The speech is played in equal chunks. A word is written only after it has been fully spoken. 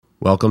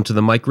Welcome to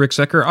the Mike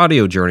Ricksecker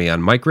audio journey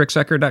on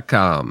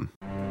MikeRicksecker.com.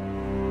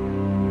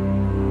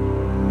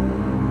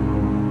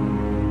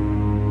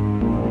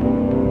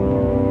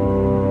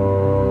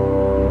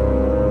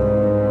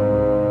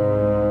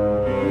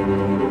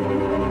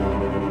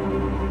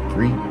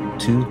 Three,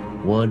 two,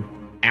 one,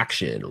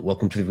 action.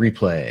 Welcome to the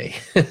replay.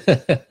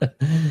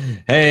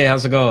 Hey,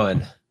 how's it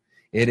going?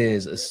 It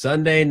is a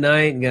Sunday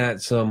night.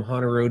 Got some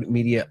Haunted Road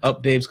Media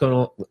updates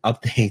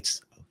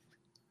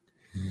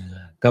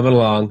coming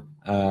along.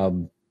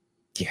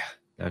 Yeah,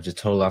 I've just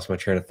totally lost my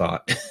train of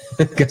thought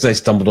because I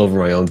stumbled over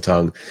my own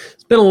tongue.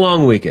 It's been a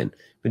long weekend.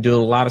 Been doing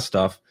a lot of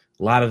stuff,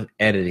 a lot of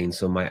editing,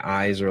 so my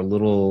eyes are a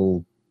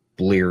little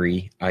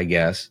bleary, I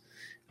guess.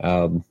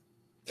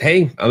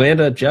 Hey,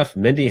 Amanda, Jeff,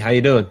 Mindy, how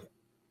you doing?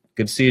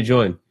 Good to see you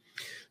join.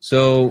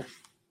 So,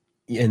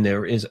 and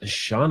there is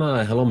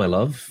Shauna, hello, my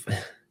love,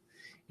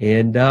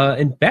 and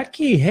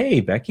Becky, hey,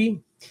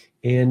 Becky,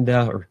 and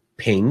or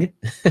Ping,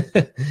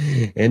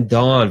 and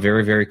Dawn,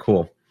 very, very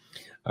cool.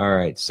 All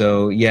right,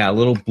 so yeah, a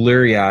little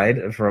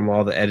bleary-eyed from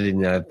all the editing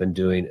that I've been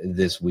doing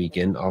this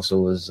weekend. Also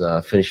was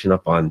finishing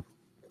up on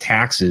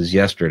taxes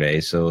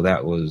yesterday, so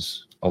that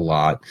was a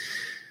lot.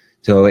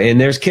 So, and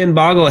there's Ken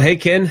Boggle. Hey,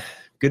 Ken,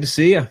 good to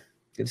see you.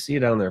 Good to see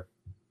you down there.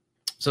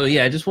 So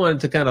yeah, I just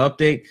wanted to kind of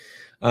update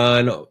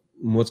on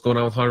what's going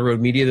on with Haunted Road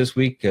Media this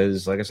week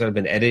because, like I said, I've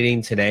been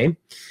editing today.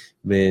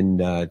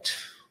 It's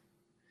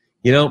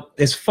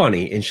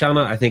funny, and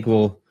Shauna, I think,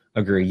 will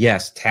agree.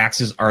 Yes,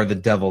 taxes are the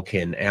devil,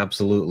 Ken.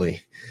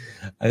 Absolutely.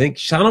 I think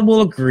Shauna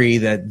will agree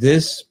that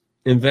this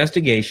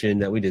investigation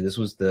that we did, this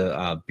was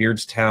the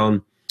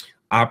Beardstown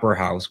Opera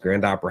House,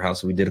 Grand Opera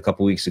House that we did a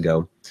couple weeks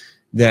ago,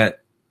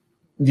 that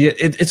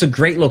it's a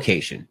great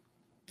location.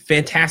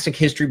 Fantastic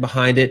history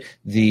behind it.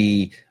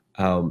 The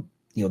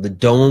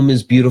dome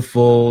is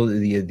beautiful.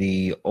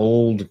 The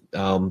old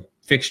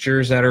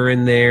fixtures that are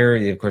in there.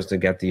 Of course, they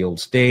got the old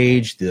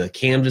stage, the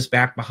canvas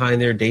back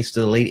behind there, dates to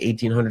the late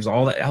 1800s.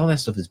 All that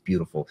stuff is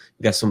beautiful.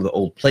 We got some of the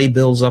old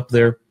playbills up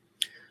there.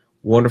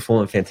 Wonderful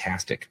and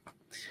fantastic,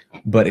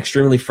 but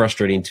extremely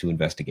frustrating to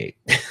investigate.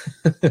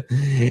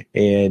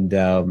 And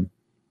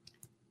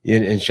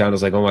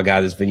Shauna's like, "Oh my God,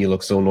 this venue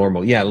looks so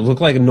normal." Yeah, it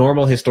looked like a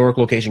normal historic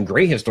location,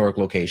 great historic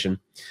location.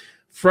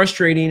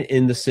 Frustrating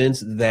in the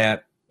sense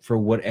that, for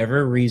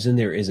whatever reason,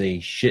 there is a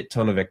shit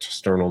ton of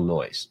external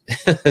noise.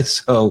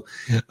 So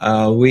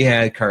we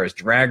had cars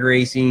drag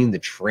racing. The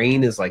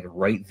train is like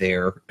right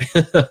there.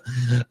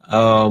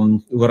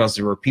 What else?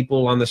 There were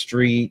people on the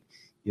street.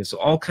 So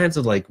all kinds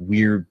of like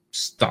weird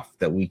stuff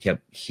that we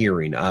kept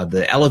hearing.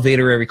 The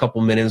elevator every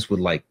couple minutes would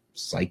like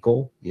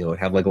cycle. It'd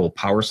have like a little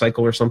power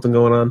cycle or something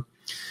going on.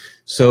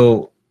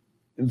 So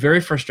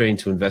very frustrating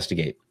to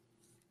investigate.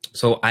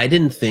 So I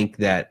didn't think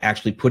that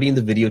actually putting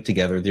the video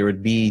together, there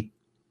would be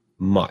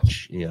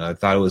much. I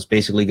thought it was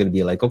basically going to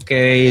be like,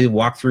 okay,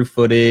 walk through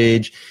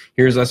footage,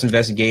 here's us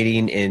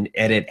investigating, and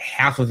edit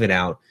half of it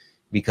out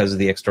because of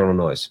the external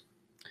noise.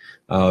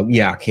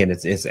 Yeah, Ken,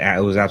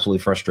 it was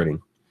absolutely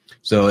frustrating.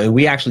 So, and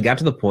we actually got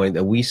to the point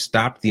that we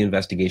stopped the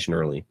investigation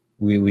early.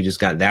 We just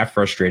got that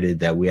frustrated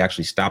that we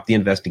actually stopped the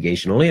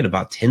investigation only at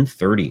about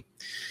 10:30.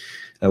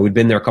 We'd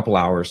been there a couple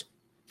hours,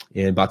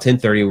 and about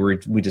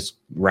 10:30 we just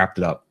wrapped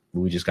it up.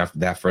 We just got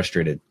that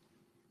frustrated.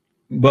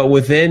 But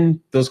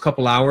within those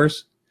couple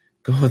hours,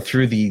 going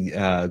through the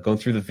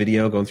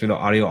video, going through the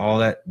audio, all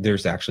that,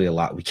 there's actually a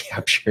lot we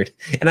captured.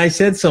 And I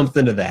said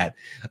something to that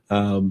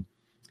to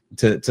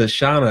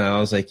Shauna. I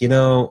was like,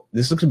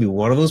 this looks to be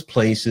one of those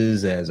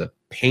places as a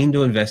pain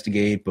to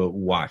investigate, but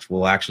watch,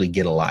 we'll actually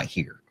get a lot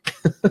here.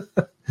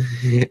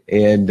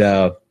 And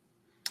like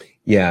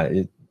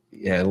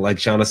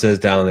Shauna says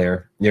down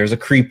there, there's a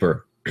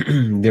creeper.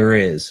 There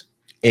is.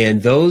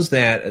 And those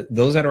that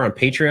are on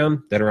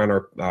Patreon, that are on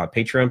our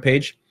Patreon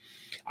page,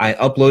 I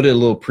uploaded a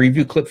little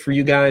preview clip for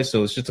you guys.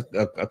 So it's just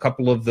a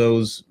couple of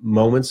those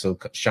moments. So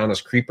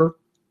Shauna's creeper.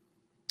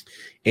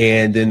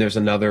 And then there's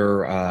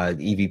another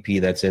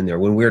EVP that's in there.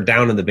 When we were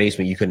down in the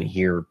basement, you couldn't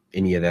hear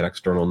any of that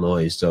external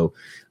noise. So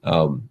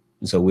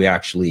we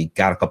actually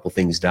got a couple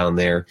things down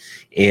there.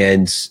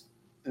 And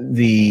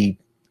the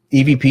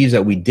EVPs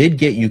that we did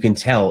get, you can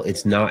tell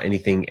it's not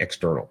anything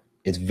external.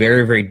 It's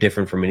very, very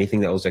different from anything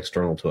that was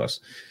external to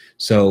us.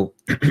 So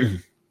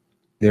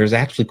there's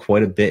actually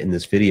quite a bit in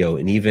this video.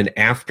 And even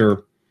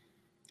after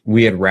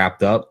we had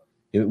wrapped up,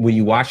 when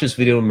you watch this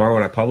video tomorrow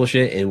when I publish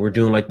it, and we're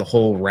doing like the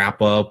whole wrap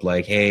up,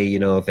 like, hey,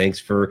 thanks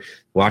for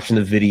watching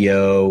the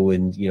video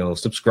and,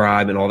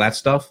 subscribe and all that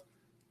stuff.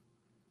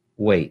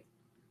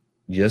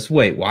 Just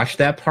wait, watch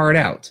that part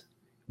out,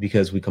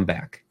 because we come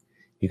back,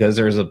 because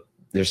there's a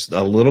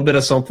little bit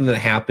of something that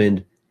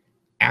happened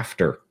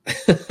after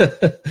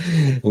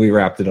we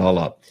wrapped it all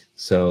up.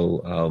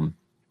 So,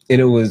 and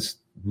it was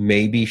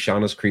maybe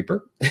Shauna's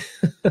creeper.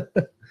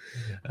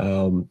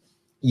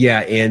 Yeah,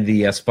 and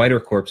the spider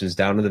corpses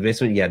down in the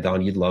basement. Yeah,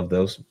 Dawn, you'd love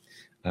those.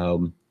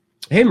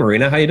 Hey,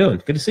 Marina, how you doing?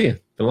 Good to see you.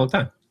 Been a long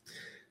time.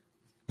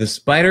 The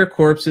spider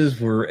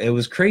corpses it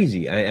was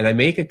crazy. And I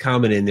make a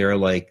comment in there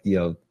like,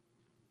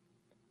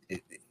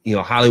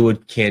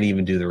 Hollywood can't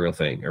even do the real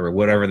thing, or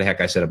whatever the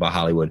heck I said about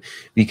Hollywood.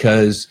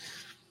 Because,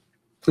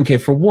 okay,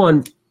 for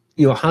one,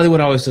 Hollywood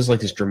always does like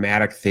this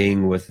dramatic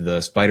thing with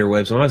the spider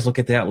webs. And I always look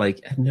at that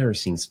like, I've never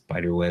seen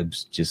spider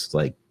webs just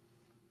like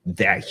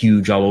that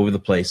huge all over the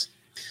place.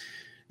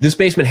 This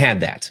basement had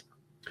that.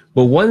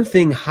 But one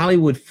thing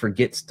Hollywood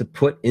forgets to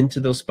put into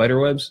those spider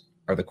webs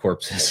are the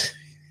corpses.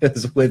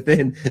 Because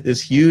within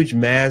this huge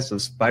mass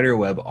of spider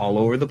web all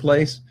over the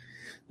place,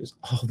 there's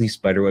all these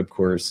spider web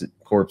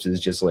corpses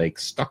just like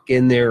stuck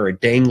in there or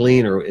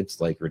dangling, or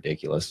it's like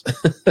ridiculous.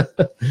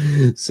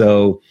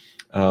 So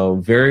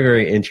very,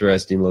 very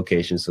interesting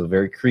location. So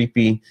very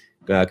creepy,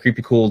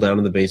 cool down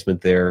in the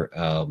basement there.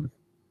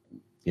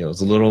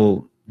 It's a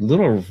little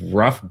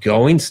rough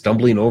going,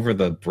 stumbling over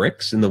the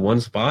bricks in the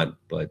one spot,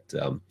 but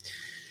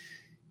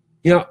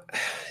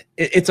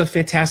it's a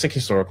fantastic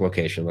historic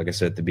location, like I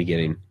said at the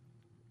beginning.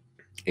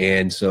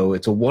 And so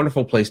it's a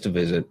wonderful place to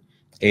visit.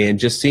 And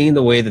just seeing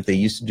the way that they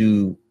used to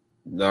do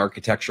the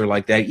architecture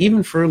like that,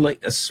 even for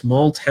like a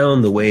small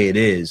town the way it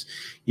is,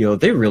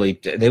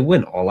 they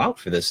went all out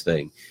for this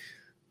thing.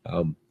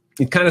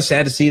 It's kind of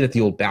sad to see that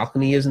the old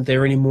balcony isn't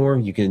there anymore.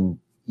 You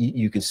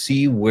can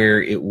see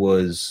where it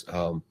was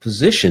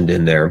positioned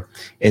in there,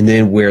 and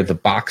then where the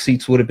box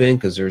seats would have been,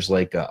 because there's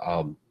like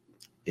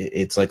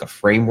it's like a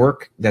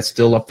framework that's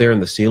still up there in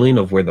the ceiling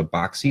of where the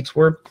box seats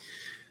were.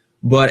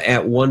 But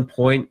at one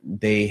point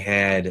they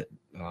had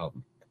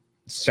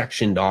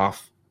sectioned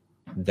off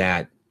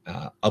that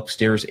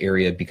upstairs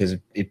area because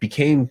it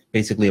became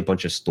basically a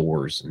bunch of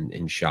stores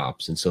and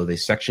shops. And so they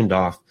sectioned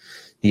off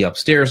the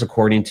upstairs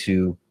according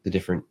to the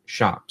different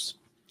shops.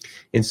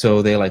 And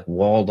so they like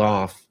walled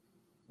off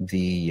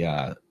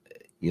the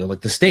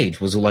like the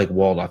stage was like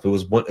walled off. It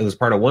was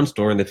part of one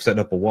store, and they've set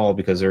up a wall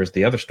because there's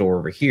the other store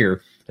over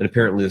here. And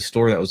apparently the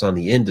store that was on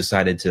the end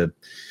decided to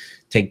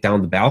take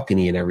down the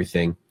balcony and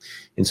everything.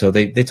 And so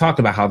they talked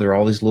about how there are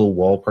all these little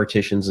wall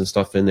partitions and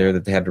stuff in there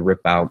that they had to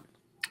rip out.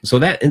 So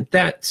that, in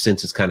that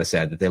sense, it's kind of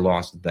sad that they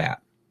lost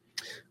that.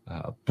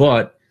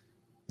 But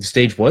the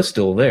stage was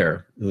still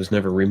there. It was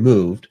never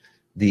removed.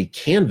 The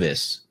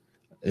canvas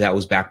that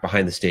was back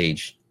behind the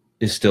stage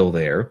is still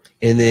there.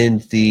 And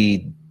then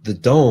the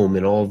dome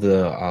and all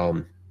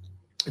the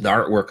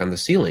artwork on the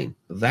ceiling,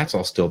 that's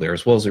all still there,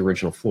 as well as the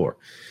original floor.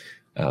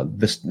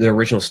 The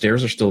original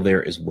stairs are still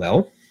there as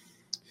well.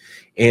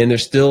 And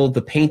there's still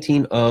the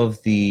painting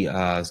of the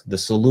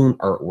saloon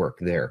artwork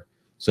there.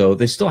 So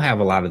they still have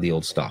a lot of the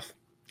old stuff.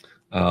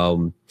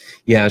 Sean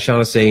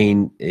is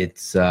saying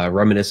it's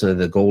reminiscent of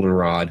the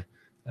goldenrod,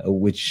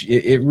 which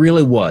it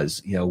really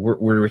was.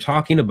 We're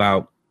talking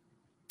about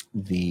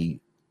the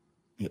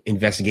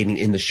investigating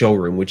in the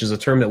showroom, which is a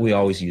term that we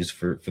always use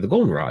for the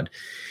goldenrod.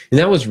 And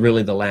that was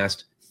really the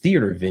last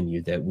theater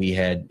venue that we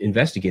had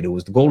investigated,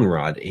 was the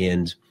goldenrod.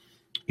 And,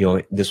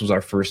 this was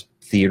our first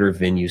theater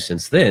venue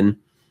since then.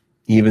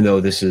 Even though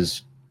this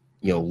is,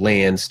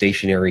 land,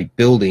 stationary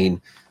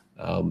building,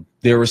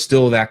 there was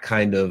still that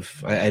kind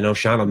of, I know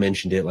Shauna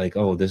mentioned it, like,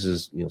 oh, this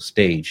is,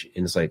 stage.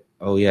 And it's like,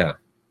 oh, yeah,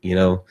 we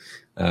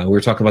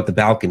were talking about the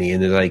balcony,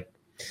 and they're like,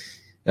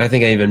 I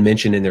think I even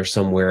mentioned in there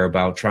somewhere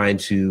about trying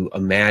to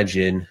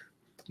imagine,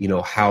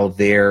 how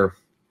their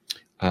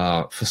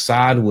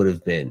facade would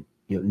have been,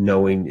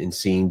 knowing and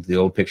seeing the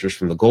old pictures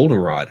from the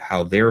goldenrod,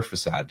 how their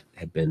facade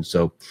had been.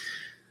 So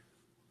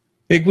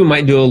I think we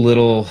might do a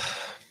little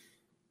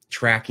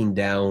tracking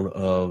down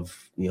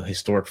of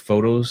historic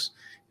photos.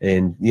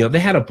 And they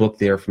had a book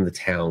there from the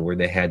town where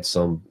they had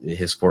some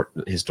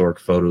historic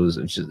photos.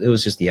 It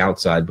was just the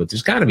outside, but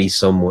there's got to be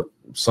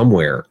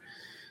somewhere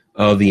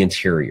of the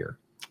interior,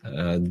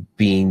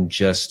 being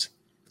just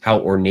how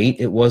ornate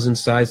it was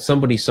inside.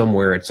 Somebody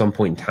somewhere at some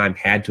point in time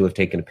had to have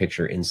taken a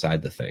picture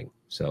inside the thing.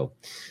 So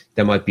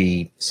that might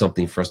be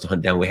something for us to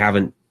hunt down. We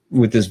haven't,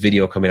 with this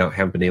video coming out,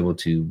 haven't been able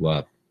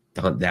to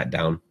hunt that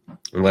down,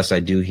 unless I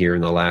do here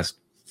in the last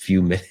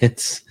few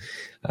minutes.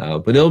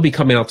 But it'll be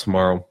coming out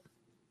tomorrow.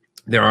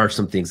 There are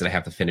some things that I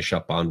have to finish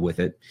up on with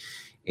it,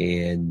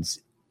 and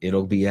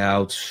it'll be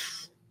out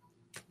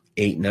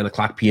 9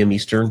 o'clock p.m.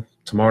 Eastern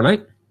tomorrow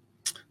night,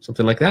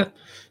 something like that.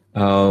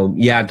 Don,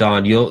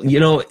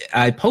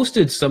 I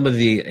posted some of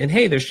the, and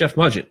hey, there's Jeff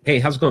Mudgett. Hey,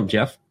 how's it going,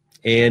 Jeff?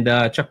 And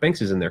Chuck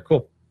Banks is in there.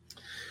 Cool.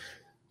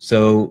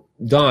 So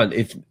Don,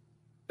 if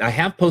I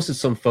have posted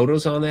some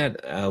photos on that,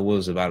 it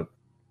was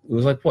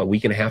like a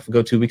week and a half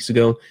ago, 2 weeks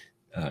ago.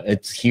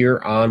 It's here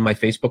on my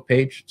Facebook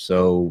page,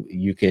 so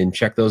you can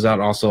check those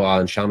out. Also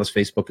on Shauna's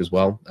Facebook as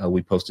well.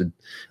 We posted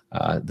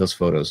those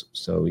photos,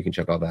 so you can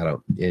check all that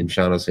out. And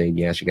Shauna's saying,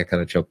 yeah, she got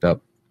kind of choked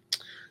up.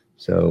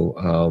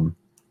 So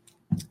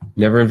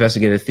never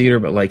investigated theater,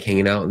 but like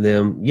hanging out in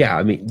them. Yeah,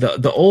 I mean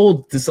the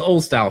old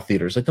style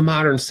theaters, like the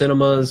modern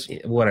cinemas,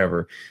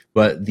 whatever.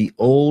 But the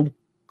old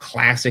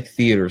classic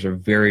theaters are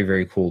very,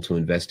 very cool to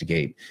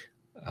investigate.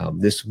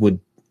 This would.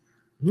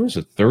 What was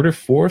it, third or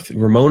fourth?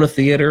 Ramona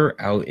Theater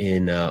out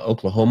in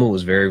Oklahoma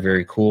was very,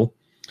 very cool.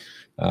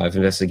 I've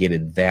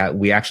investigated that.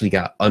 We actually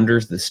got under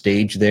the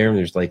stage there.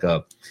 There's like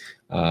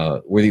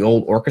where the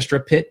old orchestra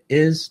pit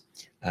is.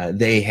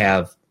 They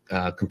have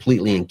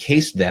completely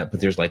encased that, but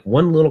there's like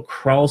one little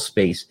crawl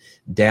space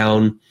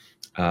down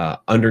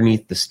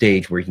underneath the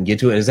stage where you can get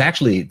to it. And it's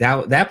actually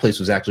that place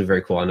was actually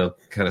very cool. I know,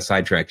 kind of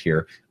sidetracked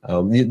here.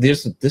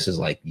 This is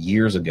like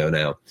years ago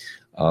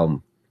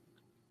now,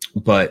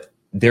 but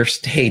their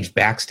stage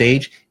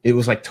backstage, it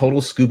was like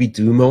total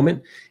Scooby-Doo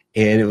moment,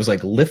 and it was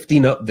like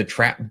lifting up the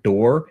trap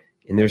door.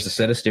 And there's a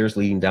set of stairs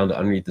leading down to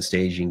underneath the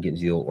stage. You can get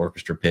into the old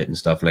orchestra pit and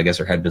stuff. And I guess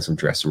there had been some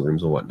dressing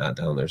rooms and whatnot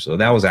down there. So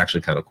that was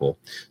actually kind of cool.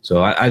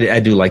 So I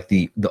do like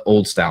the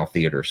old style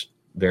theaters.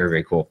 Very,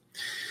 very cool.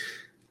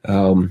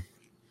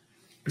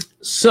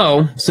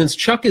 So since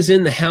Chuck is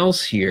in the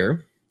house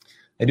here,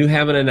 I do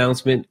have an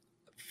announcement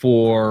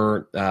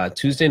for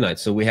Tuesday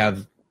nights. So we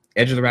have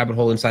Edge of the Rabbit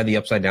Hole Inside the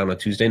Upside Down on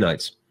Tuesday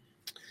nights.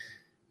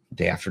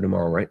 Day after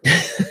tomorrow, right?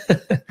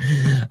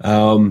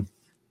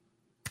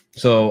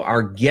 So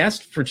our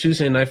guest for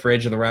Tuesday night for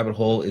Edge of the Rabbit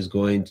Hole is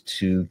going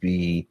to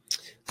be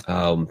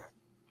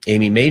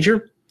Amy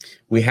Major.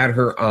 We had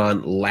her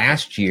on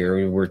last year.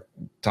 We were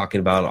talking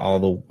about all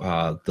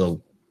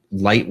the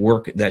light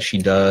work that she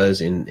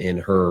does in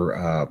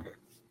her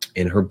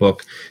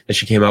book that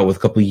she came out with a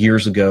couple of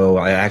years ago.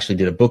 I actually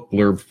did a book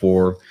blurb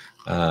for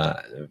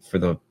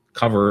the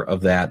cover of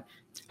that,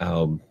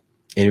 and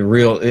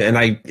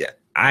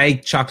I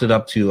chalked it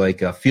up to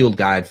like a field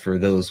guide for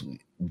those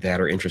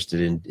that are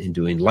interested in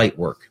doing light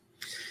work.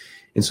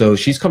 And so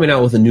she's coming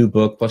out with a new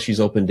book, plus she's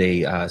opened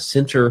a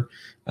center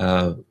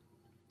out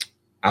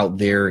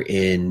there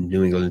in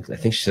New England. I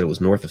think she said it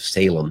was north of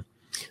Salem.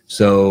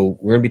 So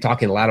we're going to be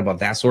talking a lot about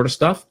that sort of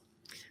stuff.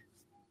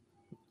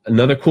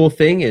 Another cool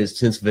thing is,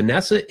 since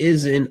Vanessa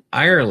is in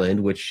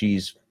Ireland, which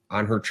she's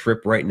on her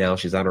trip right now,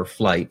 she's on her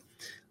flight,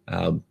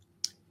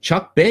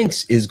 Chuck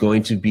Banks is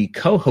going to be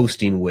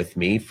co-hosting with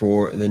me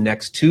for the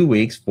next 2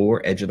 weeks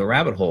for Edge of the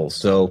Rabbit Hole.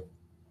 So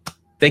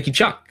thank you,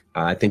 Chuck.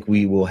 I think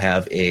we will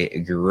have a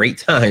great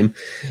time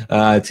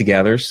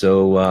together.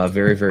 So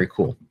very, very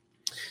cool.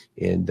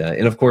 And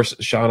of course,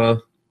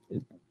 Shauna,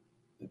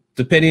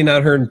 depending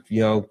on her,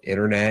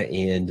 internet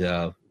and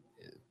of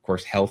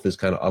course, health is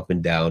kind of up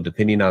and down.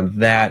 Depending on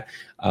that,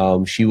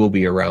 she will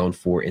be around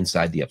for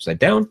Inside the Upside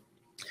Down,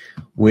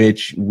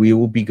 which we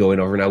will be going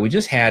over now. We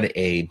just had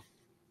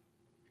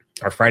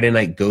our Friday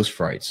night Ghost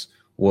Frights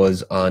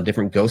was on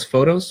different ghost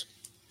photos.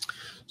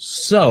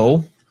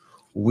 So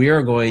we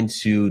are going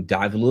to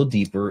dive a little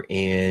deeper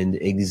and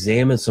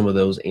examine some of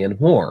those and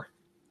more.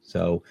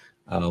 So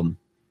a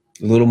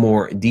little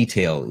more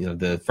detail.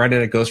 The Friday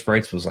night Ghost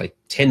Frights was like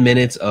 10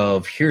 minutes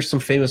of here's some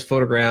famous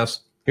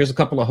photographs, here's a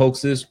couple of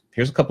hoaxes,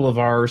 here's a couple of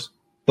ours,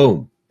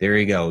 boom, there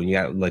you go. You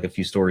got like a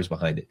few stories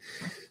behind it.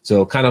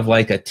 So kind of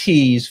like a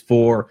tease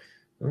for,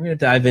 we're going to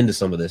dive into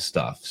some of this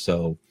stuff.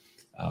 So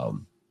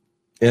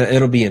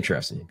it'll be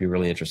interesting. It'll be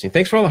really interesting.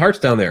 Thanks for all the hearts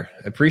down there.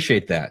 I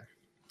appreciate that.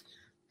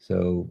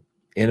 So,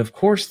 and of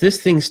course,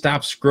 this thing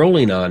stopped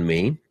scrolling on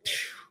me.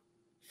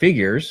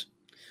 Figures.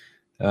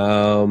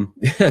 Dawn,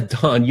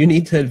 you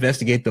need to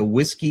investigate the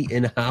whiskey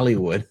in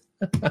Hollywood.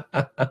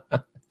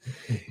 I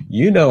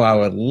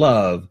would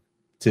love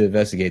to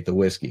investigate the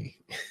whiskey.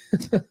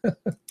 It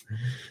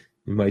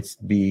might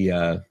be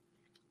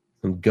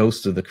some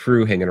ghosts of the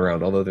crew hanging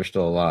around, although they're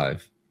still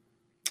alive.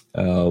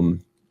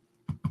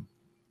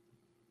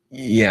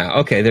 Yeah,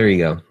 okay, there you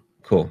go.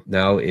 Cool.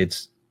 Now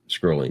it's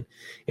scrolling.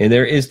 And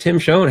there is Tim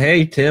Schoen.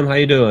 Hey, Tim, how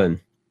you doing?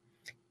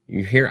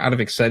 You're here out of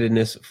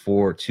excitedness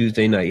for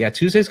Tuesday night. Yeah,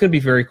 Tuesday's going to be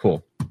very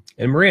cool.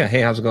 And Maria,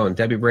 hey, how's it going?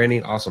 Debbie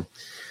Brandy, awesome.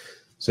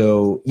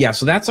 So, yeah,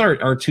 so that's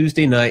our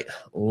Tuesday night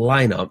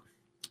lineup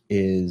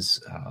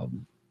is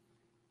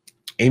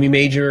Amy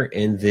Major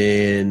and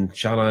then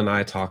Shauna and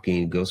I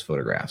talking ghost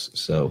photographs.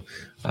 So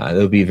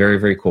that'll be very,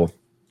 very cool.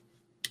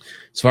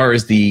 As far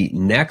as the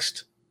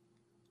next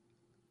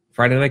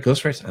Friday night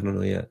Ghost Frights, I don't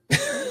know yet.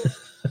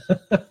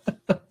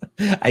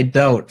 I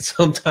don't.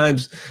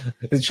 Sometimes,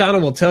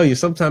 Shauna will tell you,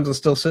 sometimes I'm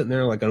still sitting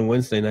there like on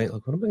Wednesday night,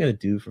 like, what am I going to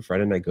do for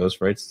Friday night Ghost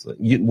Frights?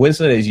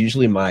 Wednesday night is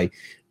usually my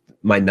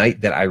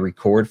night that I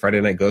record Friday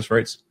night Ghost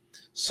Frights.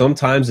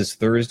 Sometimes it's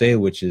Thursday,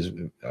 which is,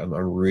 I'm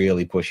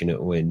really pushing it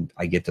when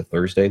I get to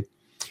Thursday.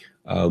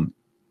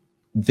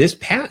 This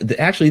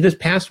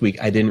past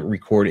week, I didn't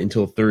record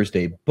until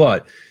Thursday,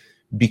 but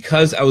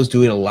because I was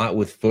doing a lot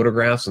with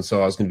photographs, and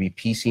so I was going to be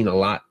piecing a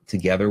lot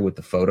together with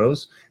the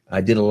photos,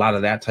 I did a lot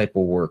of that type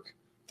of work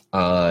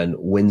on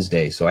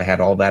Wednesday. So I had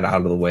all that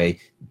out of the way,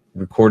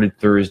 recorded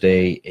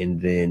Thursday, and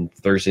then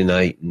Thursday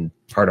night and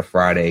part of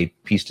Friday,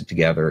 pieced it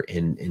together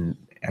and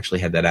actually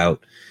had that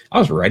out. I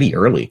was ready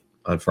early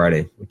on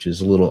Friday, which is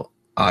a little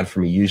odd for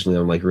me. Usually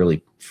I'm like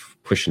really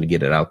pushing to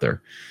get it out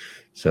there.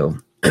 So,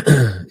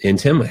 and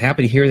Tim,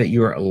 happy to hear that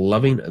you are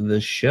loving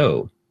the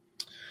show.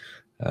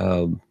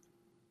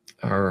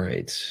 All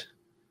right.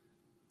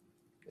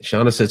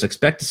 Shauna says,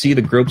 expect to see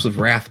the Gropes of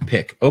Wrath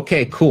pic.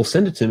 Okay, cool.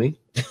 Send it to me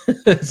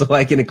so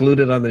I can include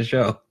it on the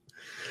show.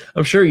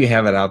 I'm sure you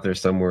have it out there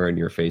somewhere in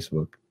your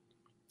Facebook.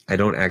 I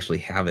don't actually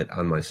have it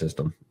on my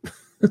system.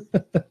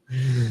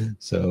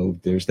 So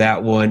there's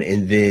that one.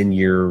 And then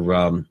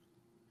your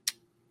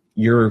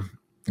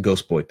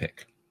Ghost Boy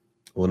pic.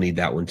 We'll need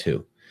that one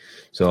too.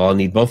 So I'll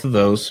need both of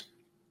those.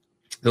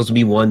 Those will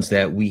be ones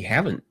that we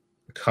haven't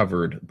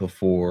covered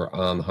before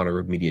on the Haunted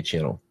Road Media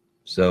channel.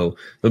 So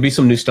there'll be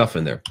some new stuff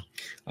in there.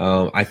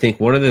 I think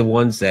one of the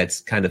ones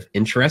that's kind of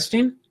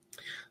interesting,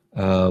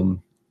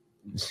 Tim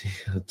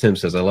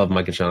says, I love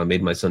Mike and Sean. I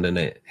made my Sunday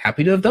night.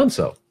 Happy to have done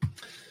so.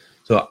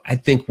 So I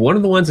think one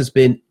of the ones that's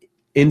been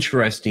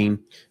interesting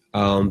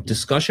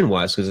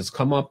discussion-wise, because it's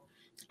come up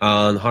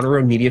on the Haunted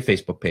Road Media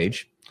Facebook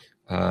page.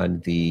 On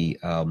the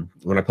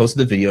when I posted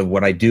the video,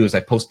 what I do is I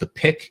post the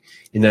pic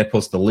and then I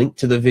post the link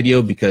to the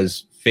video,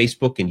 because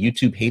Facebook and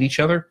YouTube hate each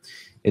other.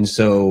 And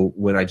so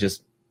when I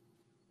just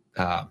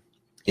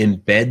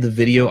embed the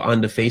video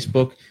onto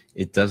Facebook,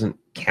 it doesn't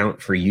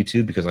count for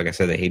YouTube, because like I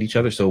said, they hate each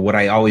other. So what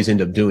I always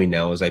end up doing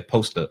now is I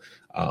post a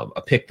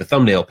pic, the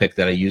thumbnail pic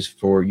that I use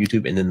for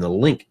YouTube, and then the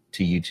link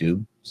to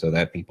YouTube so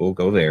that people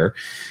go there.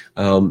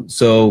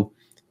 So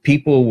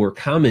people were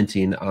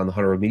commenting on the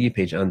Haunted Road Media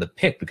page on the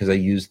pic, because I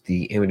used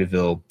the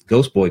Amityville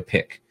Ghost Boy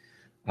pic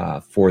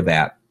for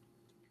that.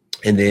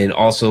 And then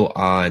also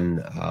on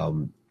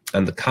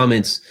the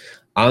comments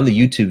on the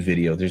YouTube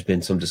video, there's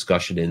been some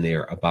discussion in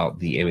there about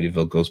the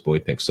Amityville Ghost Boy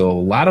pic. So a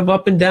lot of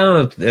up and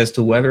down as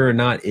to whether or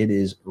not it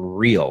is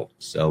real.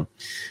 So,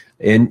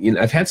 and you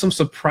know, I've had some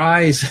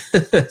surprises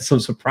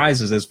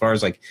as far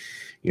as like,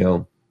 you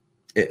know,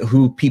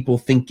 who people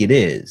think it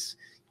is.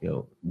 You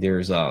know,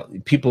 there's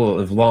people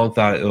have long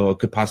thought, oh, it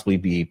could possibly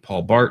be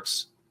Paul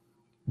Bart's,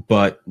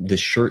 but the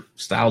shirt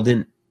style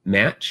didn't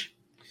match.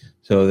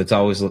 So that's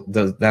always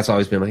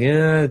been like,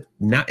 yeah,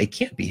 it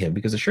can't be him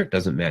because the shirt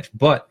doesn't match.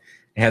 But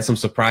it had some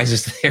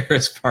surprises there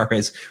as far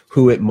as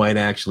who it might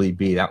actually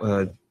be. That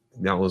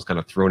was kind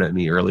of thrown at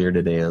me earlier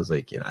today. I was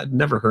like, yeah, I'd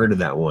never heard of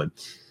that one.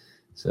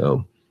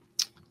 So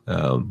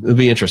it'll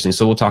be interesting.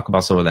 So we'll talk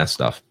about some of that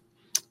stuff.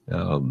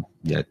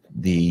 Yeah,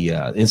 the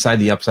Inside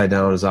the Upside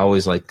Down is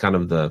always like kind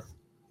of the,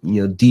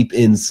 you know, deep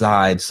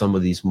inside some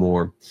of these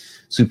more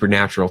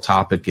supernatural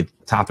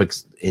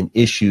topics and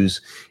issues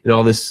and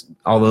all this,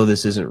 although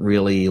this isn't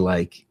really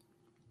like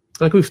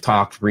we've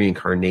talked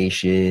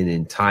reincarnation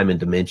and time and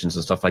dimensions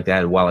and stuff like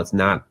that. And while it's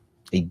not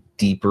a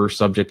deeper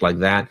subject like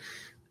that,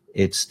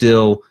 it's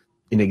still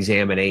an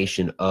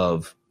examination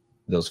of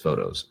those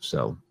photos.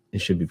 So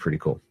it should be pretty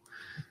cool.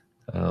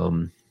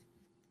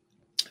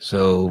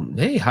 So,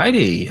 hey,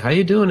 Heidi, how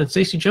you doing? It's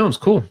Stacey Jones.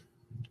 Cool.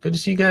 Good to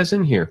see you guys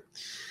in here.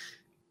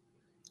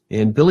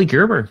 And Billy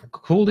Gerber.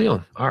 Cool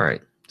deal. All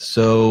right.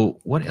 So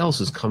what else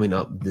is coming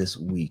up this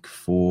week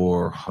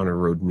for Haunted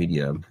Road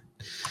Media?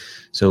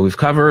 So we've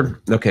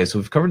covered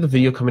the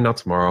video coming out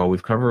tomorrow.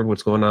 We've covered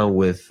what's going on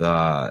with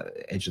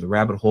Edge of the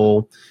Rabbit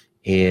Hole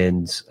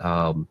and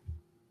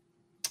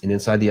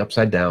Inside the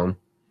Upside Down.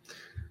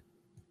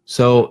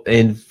 So,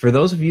 and for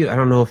those of you, I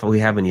don't know if we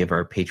have any of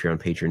our Patreon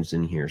patrons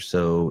in here.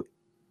 So,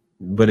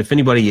 but if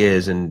anybody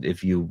is, and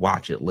if you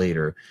watch it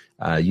later,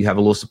 you have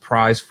a little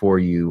surprise for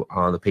you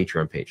on the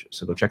Patreon page.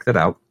 So go check that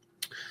out.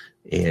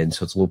 And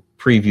so it's a little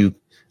preview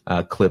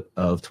clip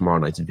of tomorrow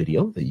night's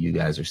video that you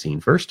guys are seeing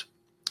first.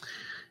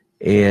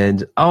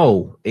 And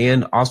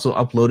and also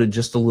uploaded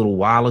just a little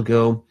while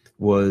ago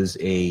was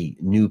a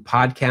new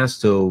podcast.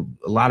 So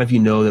a lot of you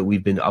know that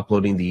we've been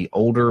uploading the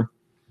older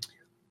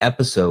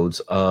episodes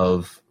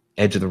of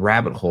Edge of the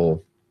Rabbit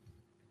Hole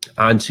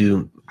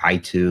onto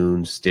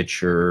iTunes,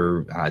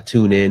 Stitcher,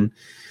 TuneIn,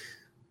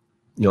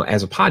 you know,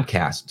 as a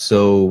podcast.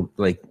 So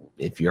like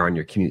if you're on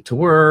your commute to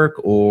work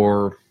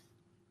or,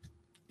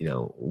 you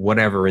know,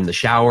 whatever, in the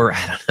shower,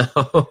 I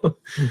don't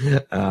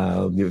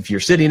know. If you're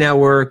sitting at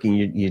work and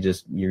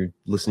you're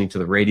listening to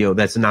the radio,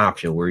 that's an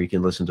option where you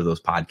can listen to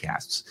those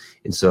podcasts.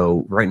 And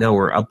so right now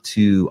we're up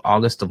to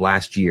August of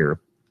last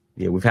year.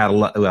 You know, we've had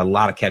a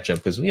lot of catch up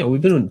because, you know,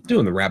 we've been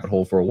doing the rabbit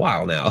hole for a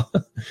while now.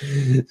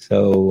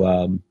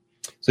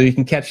 So you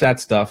can catch that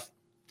stuff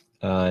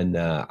on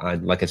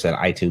like I said,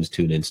 iTunes,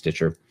 TuneIn,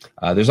 Stitcher.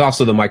 There's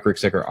also the Mike Rick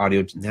Sicker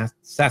audio.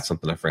 That's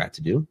something I forgot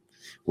to do.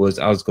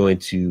 I was going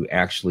to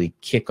actually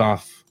kick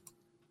off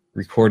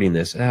recording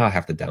this. I'll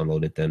have to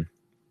download it then.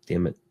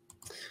 Damn it.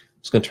 I'm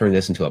just going to turn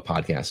this into a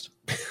podcast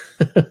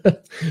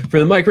for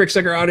the Mike Rick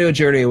Sicker audio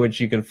journey, which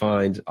you can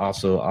find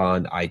also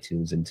on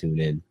iTunes and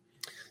TuneIn.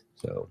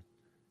 So,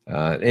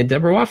 and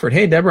Deborah Watford.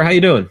 Hey, Deborah, how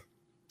you doing?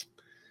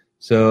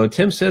 So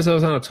Tim says, I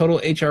was on a total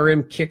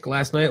HRM kick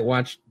last night.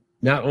 Watched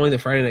not only the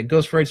Friday Night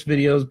Ghost Frights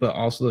videos, but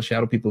also the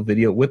Shadow People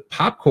video with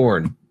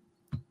popcorn.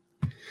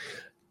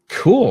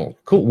 Cool.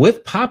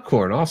 With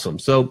popcorn. Awesome.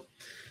 So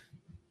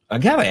I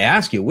got to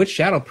ask you, which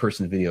Shadow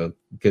Person video?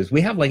 Because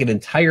we have like an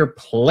entire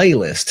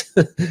playlist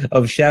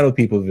of Shadow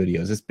People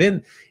videos. It's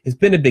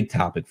been a big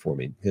topic for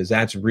me because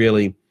that's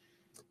really,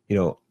 you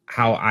know,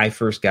 how I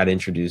first got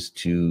introduced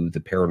to the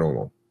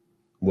paranormal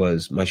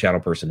was my Shadow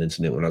Person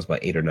incident when I was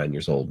about 8 or 9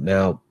 years old.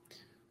 Now,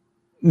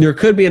 there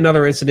could be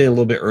another incident a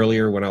little bit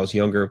earlier when I was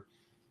younger,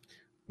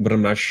 but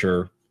I'm not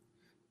sure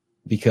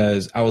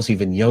because I was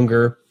even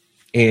younger.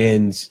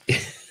 And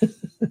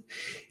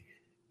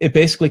it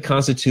basically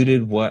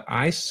constituted what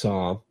I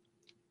saw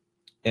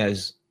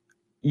as,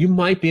 you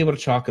might be able to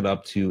chalk it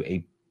up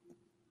to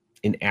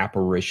an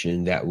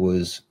apparition that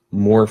was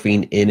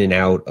morphing in and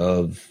out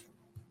of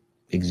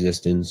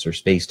existence or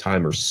space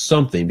time or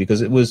something,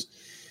 because it was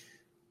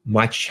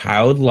my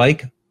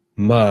childlike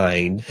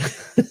mind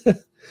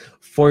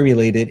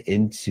formulated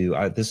into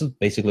this is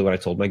basically what I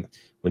told went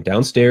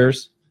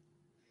downstairs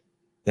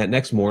that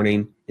next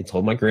morning and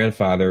told my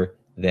grandfather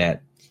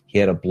that he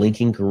had a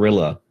blinking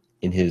gorilla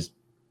in his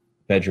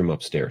bedroom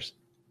upstairs.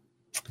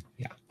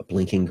 Yeah, a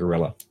blinking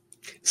gorilla.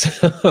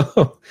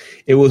 So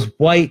it was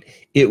white.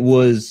 It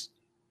was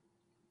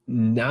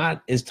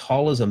not as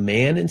tall as a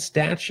man in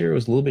stature. It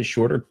was a little bit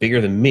shorter, bigger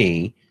than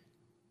me,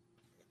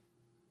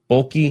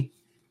 bulky.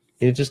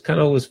 And it just kind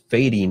of was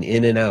fading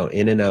in and out,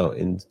 in and out.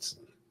 And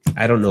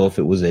I don't know if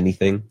it was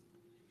anything.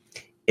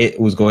 It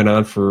was going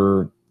on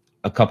for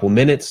a couple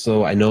minutes,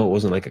 so I know it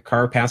wasn't like a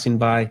car passing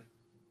by.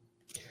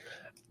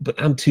 But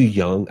I'm too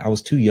young. I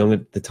was too young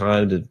at the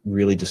time to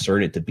really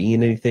discern it to be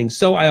in anything.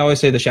 So I always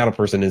say the shadow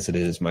person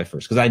incident is my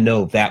first, because I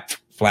know that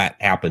flat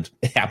happened.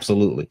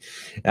 Absolutely.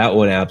 That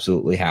one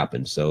absolutely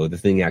happened. So the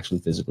thing actually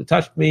physically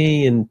touched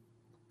me and,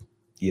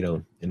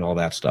 and all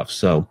that stuff.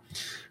 So,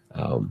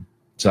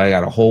 so I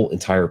got a whole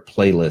entire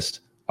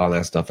playlist on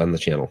that stuff on the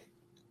channel.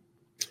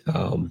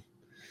 Got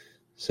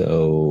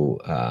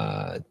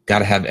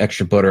to have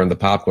extra butter on the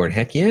popcorn.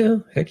 Heck yeah.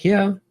 Heck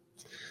yeah.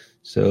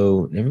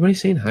 So everybody's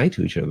saying hi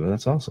to each other.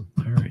 That's awesome.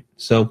 All right.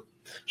 So,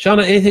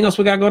 Shauna, anything else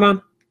we got going on?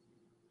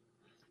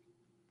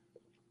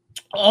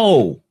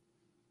 Oh.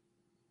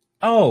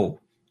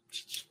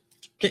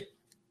 Okay.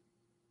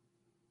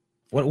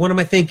 What am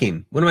I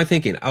thinking? What am I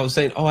thinking? I was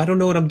saying, I don't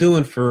know what I'm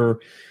doing for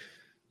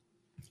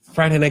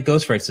Friday Night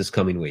Ghost Frights this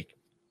coming week.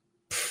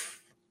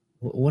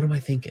 What am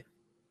I thinking?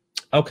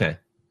 Okay.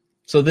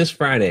 So this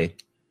Friday,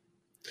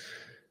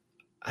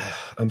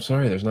 I'm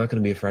sorry, there's not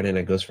going to be a Friday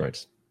Night Ghost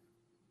Frights.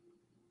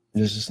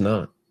 There's just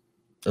not.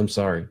 I'm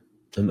sorry.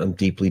 I'm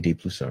deeply,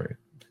 deeply sorry.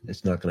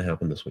 It's not going to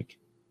happen this week.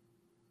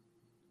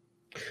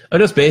 I'm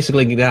just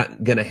basically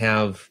not going to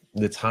have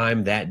the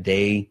time that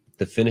day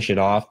to finish it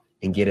off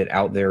and get it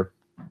out there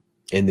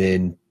and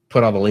then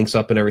put all the links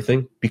up and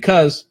everything,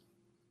 because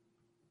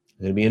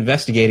I'm going to be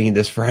investigating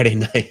this Friday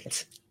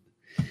night.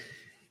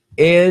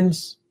 And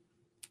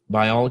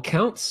by all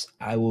accounts,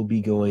 I will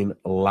be going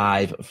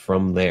live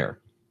from there.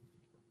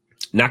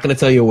 Not going to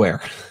tell you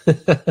where.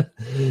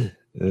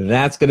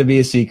 That's going to be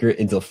a secret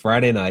until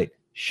Friday night.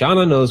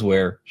 Shauna knows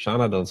where.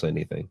 Shauna, don't say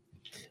anything.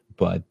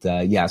 But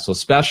yeah, so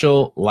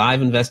special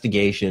live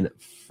investigation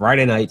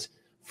Friday night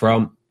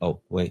from,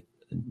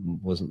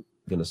 wasn't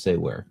going to say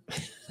where.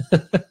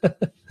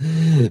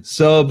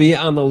 So be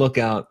on the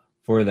lookout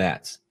for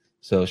that.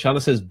 So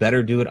Shauna says,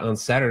 better do it on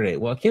Saturday.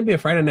 Well, it can't be a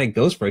Friday Night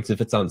Ghost Frights if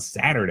it's on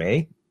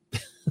Saturday.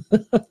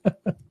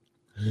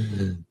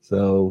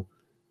 So,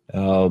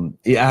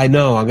 yeah, I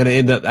know I'm going to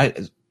end up,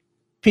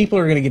 people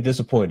are going to get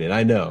disappointed.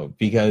 I know,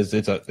 because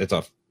it's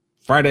a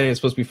Friday. It's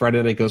supposed to be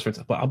Friday Night Ghost Frights,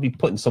 but I'll be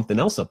putting something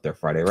else up there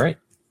Friday, right?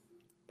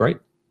 Right?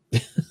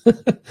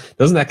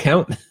 Doesn't that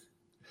count?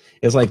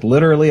 It's like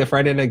literally a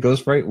Friday Night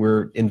Ghost Fright.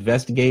 We're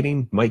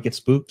investigating, might get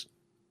spooked,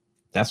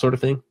 that sort of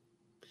thing.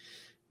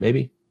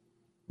 Maybe.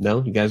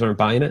 No, you guys aren't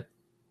buying it?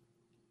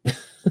 And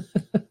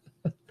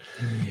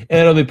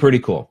it'll be pretty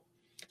cool.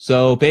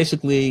 So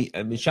basically,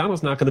 I mean,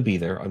 Shauna's not going to be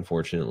there,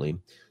 unfortunately.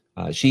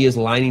 She is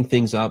lining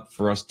things up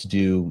for us to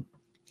do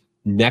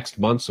next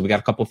month. So we got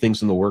a couple of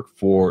things in the work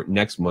for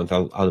next month.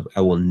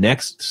 I will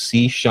next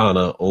see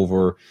Shauna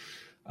over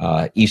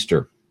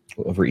Easter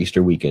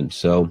weekend.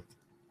 So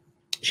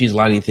she's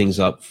lining things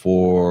up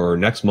for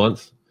next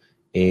month.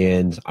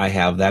 And I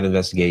have that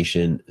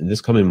investigation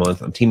this coming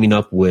month. I'm teaming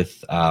up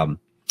with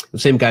the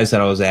same guys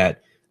that I was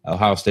at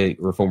Ohio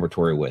State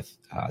Reformatory with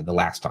the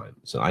last time.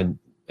 So I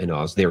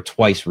was there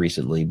twice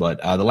recently,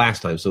 but the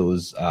last time. So it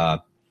was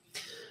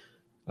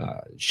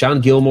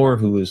Sean Gilmore,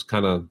 who was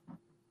kind of,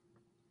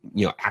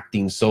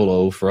 acting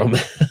solo from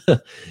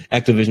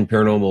Activision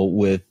Paranormal,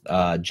 with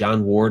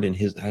John Ward and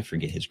I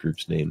forget his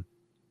group's name.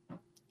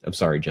 I'm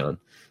sorry, John.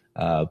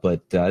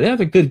 But they have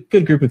a good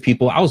group of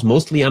people. I was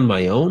mostly on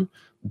my own,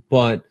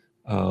 but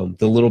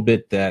the little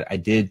bit that I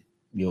did,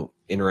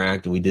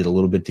 interact, and we did a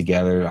little bit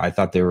together, I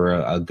thought they were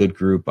a good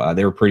group.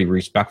 They were pretty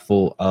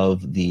respectful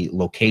of the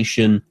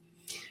location.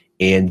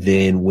 And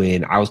then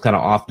when I was kind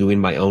of off doing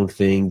my own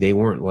thing, they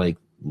weren't like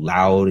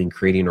loud and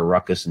creating a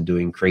ruckus and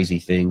doing crazy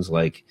things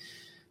like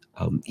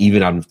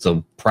even on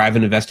some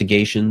private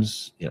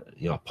investigations.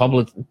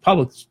 Public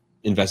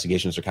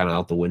investigations are kind of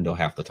out the window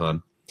half the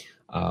time.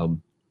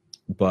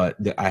 But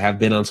I have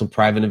been on some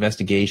private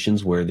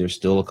investigations where there's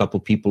still a couple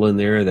people in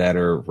there that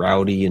are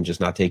rowdy and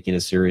just not taking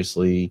it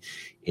seriously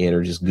and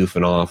are just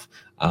goofing off.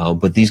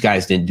 But these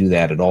guys didn't do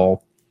that at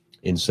all.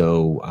 And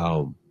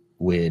so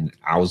when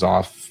I was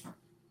off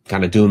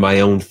kind of doing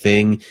my own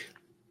thing,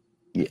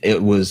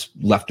 it was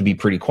left to be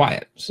pretty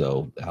quiet.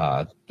 So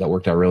that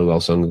worked out really well.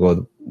 So I'm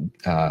going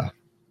to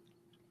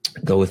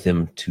go with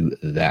him to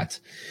that.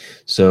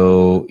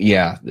 So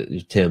yeah,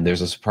 Tim,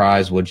 there's a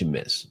surprise. What'd you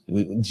miss?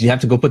 Did you have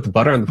to go put the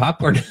butter on the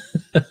popcorn?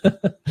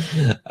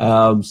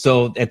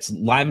 So it's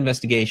live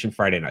investigation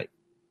Friday night.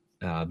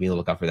 Be on the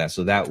lookout for that.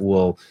 So that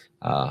will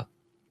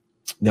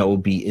that will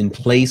be in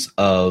place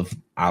of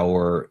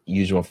our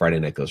usual Friday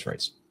Night Ghost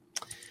Frights.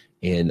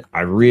 And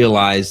I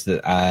realized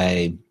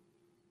that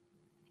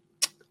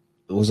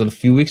was it a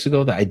few weeks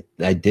ago that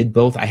I did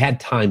both. I had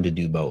time to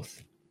do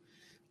both.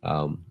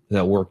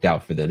 That worked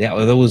out for them. That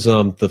was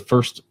the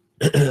first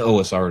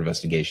OSR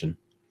investigation.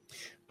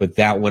 But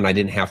that one I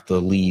didn't have to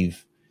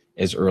leave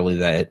as early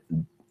that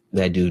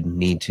I do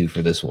need to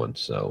for this one.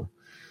 So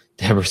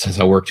Deborah says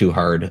I work too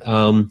hard.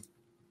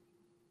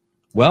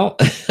 Well,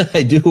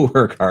 I do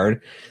work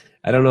hard.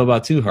 I don't know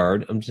about too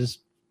hard. I'm just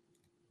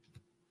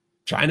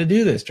trying to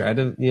do this, trying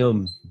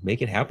to,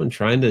 make it happen,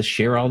 trying to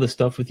share all this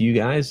stuff with you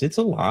guys. It's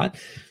a lot.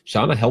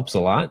 Shauna helps a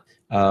lot.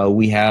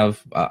 We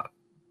have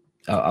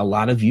a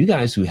lot of you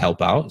guys who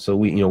help out. So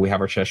we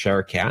have our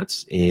Cheshire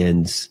Cats,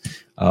 and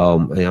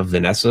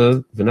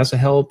Vanessa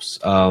helps.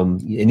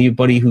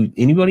 Anybody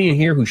in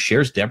here who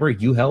shares Deborah,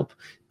 you help.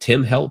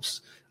 Tim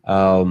helps.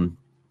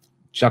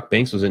 Chuck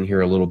Banks was in here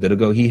a little bit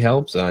ago. He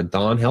helps.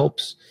 Don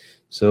helps.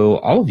 So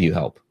all of you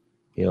help,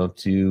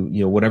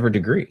 to whatever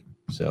degree.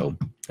 So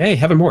hey,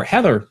 Heather Moore,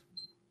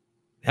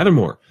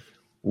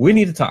 we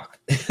need to talk.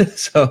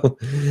 So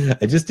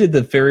I just did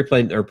the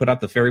put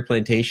out the Fairy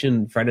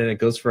Plantation Friday Night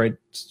Ghost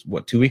Frights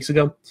 2 weeks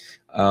ago.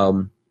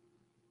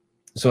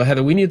 So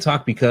Heather, we need to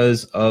talk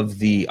because of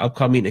the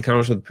upcoming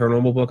Encounters with the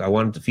Paranormal book. I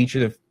wanted to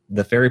feature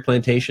the Fairy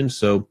Plantation,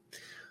 so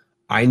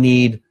I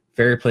need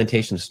Fairy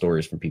Plantation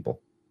stories from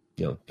people,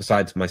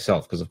 besides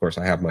myself, because of course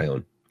I have my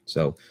own.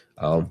 So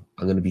I'm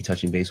going to be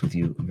touching base with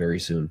you very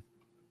soon.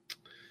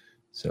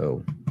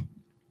 So,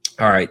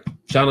 all right,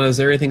 Shauna, is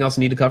there anything else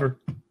I need to cover?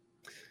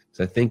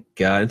 So I think,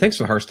 and thanks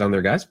for the hearts down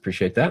there, guys.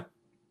 Appreciate that.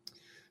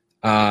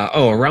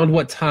 Around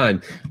what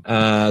time?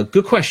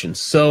 Good question.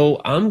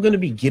 So I'm going to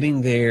be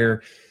getting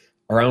there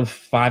around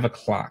 5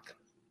 o'clock.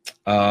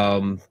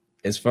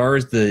 As far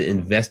as the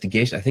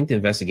investigation, I think the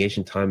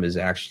investigation time is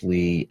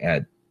actually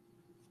at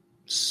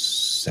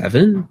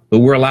 7, but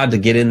we're allowed to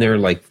get in there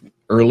like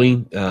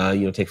early,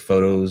 take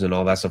photos and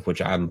all that stuff,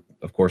 which I'm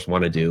of course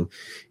want to do,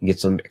 and get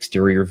some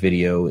exterior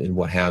video and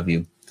what have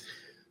you.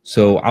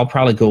 So I'll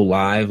probably go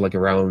live like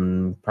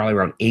around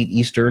 8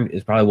 Eastern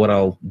is probably what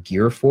I'll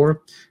gear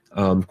for.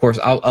 Of course,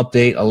 I'll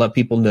update. I'll let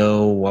people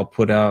know. I'll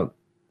put out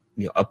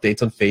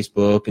updates on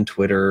Facebook and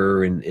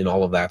Twitter and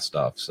all of that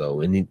stuff.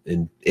 So in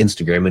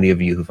Instagram, any of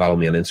you who follow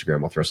me on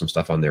Instagram, I'll throw some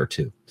stuff on there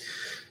too.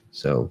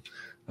 So,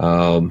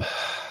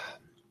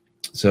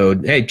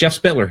 hey, Jeff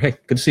Spitler. Hey,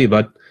 good to see you,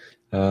 bud.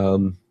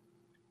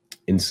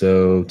 And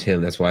so,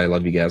 Tim, that's why I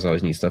love you guys.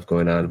 Always need stuff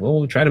going on. Well,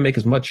 we try to make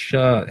as much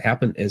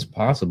happen as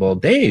possible.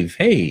 Dave,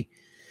 hey.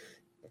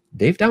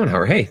 Dave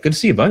Downhauer. Hey, good to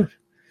see you, bud.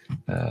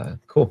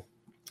 Cool.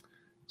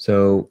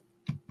 So,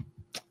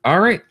 all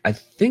right. I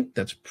think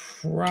that's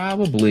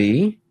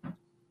probably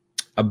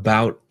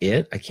about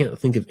it. I can't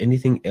think of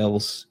anything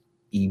else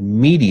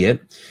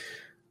immediate.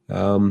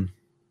 Shauna,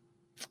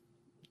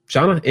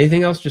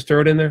 anything else? Just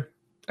throw it in there.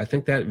 I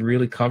think that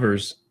really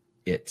covers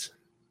it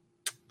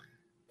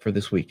for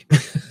this week.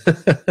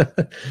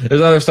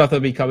 There's other stuff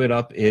that'll be coming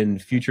up in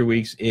future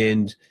weeks,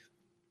 and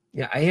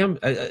yeah, I am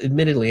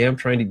admittedly I'm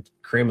trying to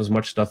cram as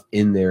much stuff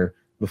in there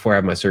before I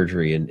have my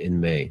surgery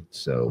in May.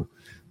 So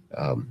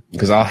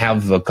because I'll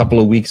have a couple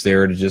of weeks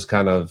there to just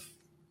kind of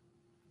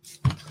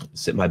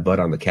sit my butt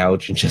on the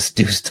couch and just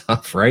do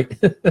stuff, right?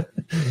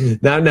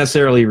 Not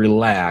necessarily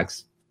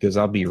relax, because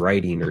I'll be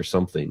writing or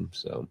something.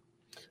 So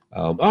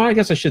I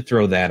guess I should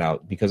throw that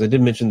out, because I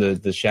did mention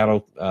the shadow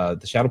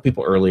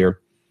people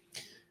earlier.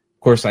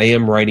 Of course, I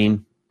am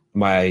writing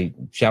my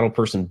Shadow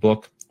Person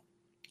book.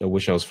 I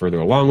wish I was further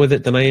along with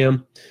it than I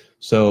am.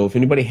 So if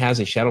anybody has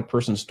a Shadow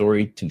Person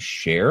story to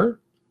share,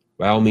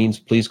 by all means,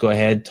 please go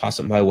ahead, toss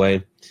it my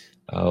way.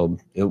 If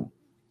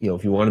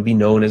you want to be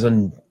known as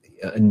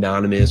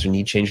anonymous or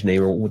need change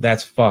name,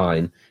 that's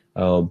fine.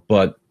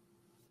 But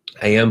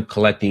I am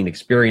collecting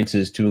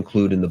experiences to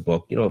include in the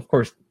book. Of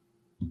course,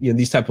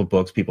 these type of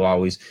books, people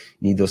always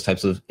need those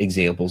types of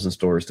examples and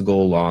stories to go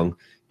along,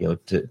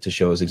 to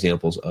show as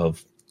examples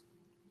of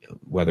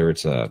whether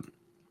it's a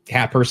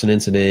cat person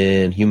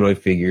incident, humanoid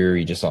figure,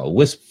 you just saw a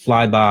wisp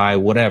fly by,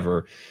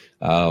 whatever,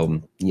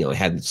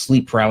 had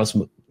sleep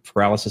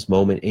paralysis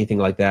moment, anything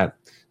like that.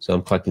 So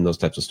I'm collecting those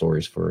types of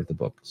stories for the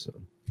book. So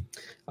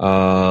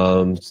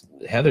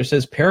Heather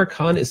says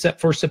Paracon is set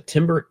for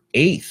September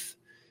 8th.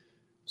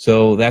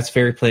 So that's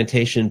Fairy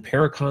Plantation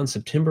Paracon,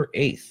 September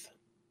 8th.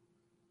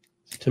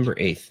 September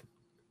 8th.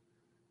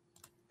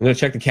 I'm going to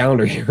check the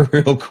calendar here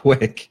real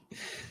quick.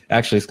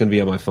 Actually, it's going to be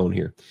on my phone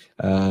here.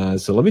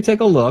 So let me take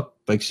a look.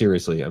 Like,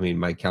 seriously, I mean,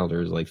 my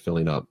calendar is like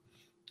filling up.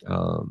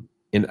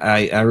 And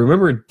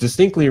I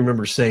distinctly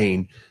remember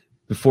saying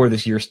before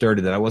this year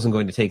started that I wasn't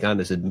going to take on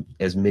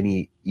as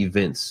many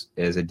events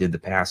as I did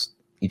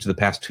each of the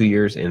past 2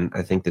 years. And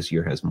I think this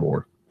year has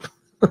more.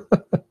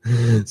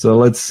 So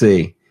let's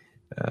see.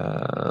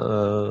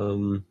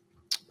 Come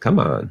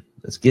on.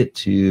 Let's get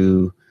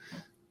to...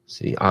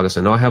 See, August.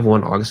 I know I have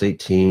one August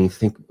 18th. I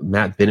think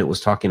Matt Bennett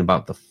was talking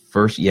about the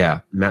first.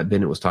 Yeah, Matt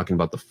Bennett was talking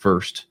about the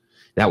first.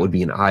 That would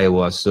be in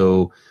Iowa.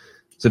 So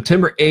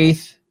September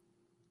 8th.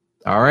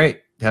 All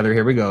right. Heather,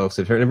 here we go.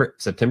 September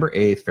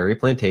 8th, Fairy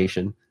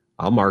Plantation.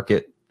 I'll mark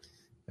it.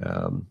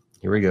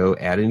 Here we go.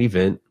 Add an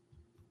event.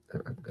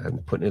 I'm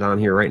putting it on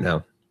here right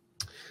now.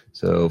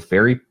 So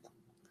Fairy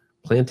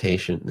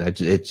Plantation.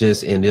 It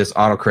just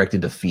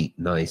auto-corrected to feet.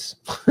 Nice.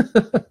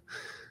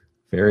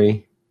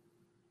 Fairy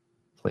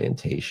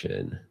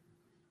Plantation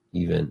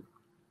event.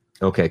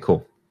 Okay,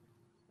 cool.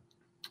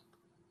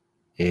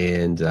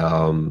 And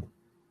I'll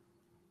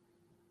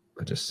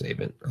just save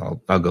it.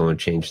 I'll go and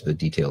change the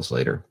details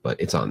later, but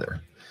it's on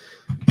there.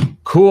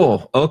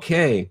 Cool.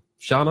 Okay,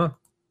 Shauna,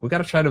 we got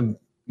to try to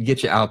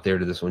get you out there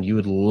to this one. You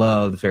would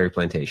love the Fairy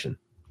Plantation.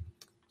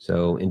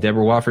 So, and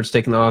Deborah Wofford's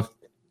taking off.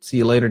 See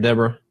you later,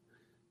 Deborah.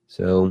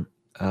 So,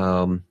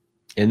 and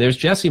there's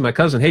Jesse, my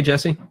cousin. Hey,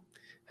 Jesse.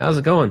 How's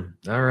it going?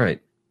 All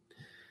right.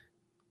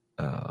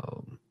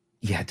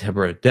 Yeah,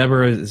 Deborah.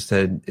 Deborah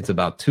said it's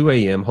about 2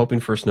 a.m., hoping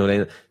for a snow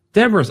day.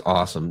 Deborah's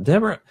awesome.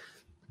 Deborah,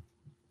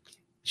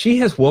 she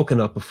has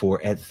woken up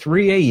before at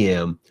 3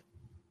 a.m.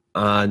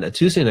 on a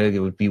Tuesday night, it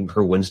would be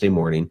her Wednesday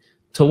morning,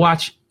 to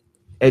watch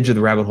Edge of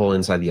the Rabbit Hole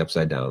Inside the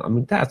Upside Down. I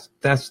mean, that's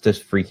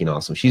just freaking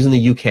awesome. She's in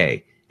the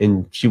UK,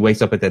 and she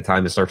wakes up at that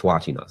time and starts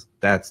watching us.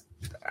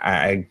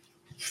 I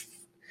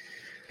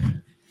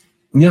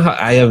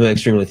am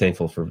extremely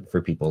thankful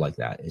for people like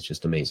that. It's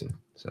just amazing.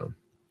 So,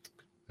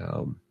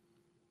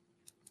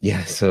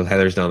 yeah, so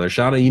Heather's down there.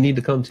 Shauna, you need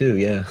to come too.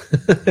 Yeah,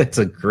 it's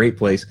a great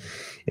place.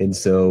 And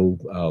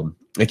so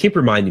I keep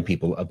reminding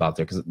people about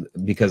there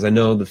because I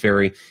know the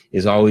Fairy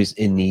is always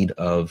in need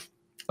of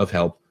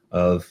help.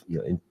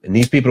 It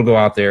needs people to go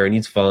out there. It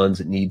needs funds.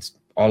 It needs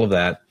all of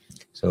that.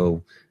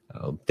 So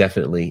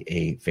definitely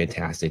a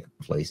fantastic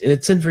place. And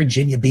it's in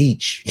Virginia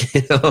Beach.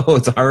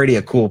 It's already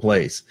a cool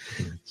place.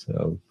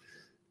 So,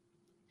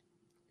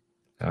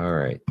 all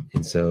right.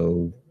 And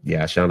so,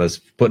 yeah, Shauna's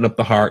putting up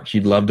the heart.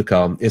 She'd love to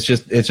come. It's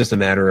just a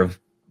matter of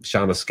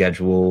Shauna's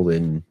schedule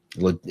and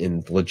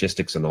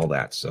logistics and all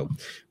that. So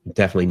we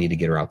definitely need to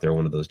get her out there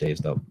one of those days,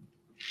 though.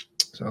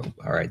 So,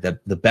 all right,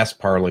 the best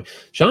parlor.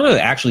 Shauna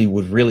actually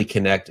would really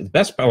connect. The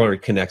best parlor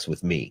connects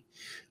with me,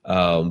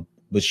 but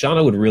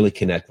Shauna would really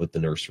connect with the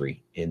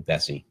nursery and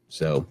Bessie.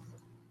 So,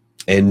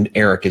 and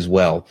Eric as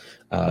well,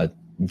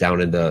 down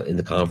in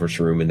the conference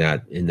room in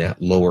that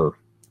lower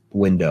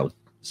window.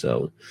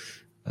 So,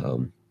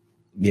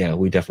 yeah,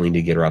 we definitely need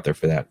to get her out there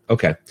for that.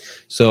 Okay,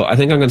 so I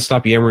think I'm going to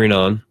stop yammering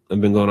on.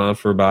 I've been going on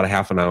for about a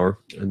half an hour.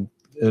 I'm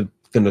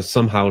going to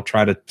somehow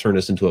try to turn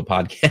this into a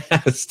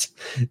podcast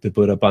to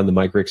put up on the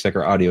Mike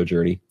Ricksecker audio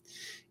journey,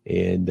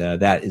 and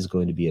that is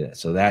going to be it.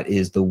 So that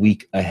is the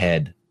week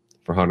ahead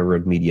for Haunted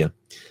Road Media.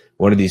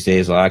 One of these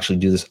days, I'll actually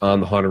do this on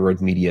the Haunted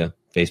Road Media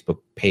Facebook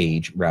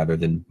page rather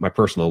than my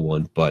personal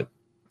one, but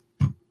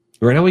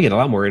right now we get a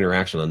lot more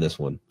interaction on this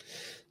one.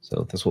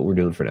 So that's what we're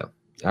doing for now.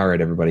 All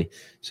right, everybody.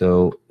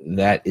 So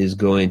that is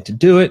going to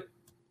do it.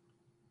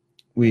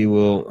 I'm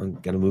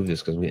going to move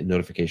this because we get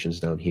notifications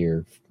down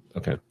here.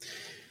 Okay.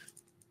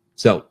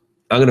 So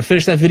I'm going to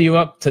finish that video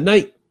up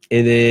tonight,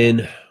 and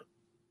then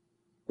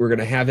we're going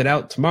to have it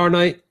out tomorrow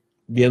night.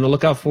 Be on the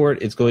lookout for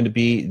it. It's going to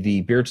be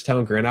the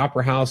Beardstown Grand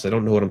Opera House. I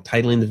don't know what I'm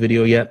titling the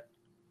video yet,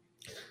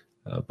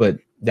 but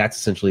that's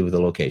essentially with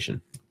the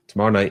location.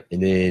 Tomorrow night,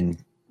 and then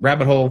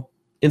Rabbit Hole,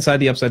 Inside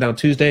the Upside Down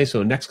Tuesday. So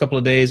the next couple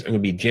of days are going to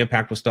be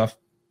jam-packed with stuff.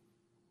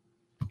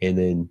 And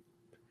then,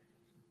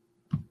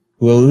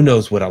 well, who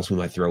knows what else we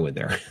might throw in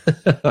there.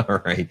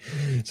 All right.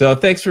 So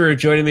thanks for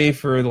joining me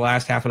for the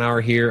last half an hour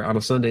here on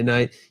a Sunday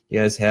night. You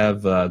guys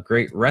have a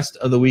great rest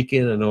of the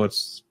weekend. I know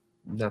it's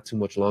not too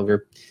much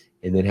longer.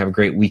 And then have a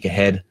great week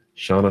ahead.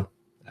 Shauna,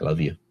 I love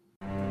you.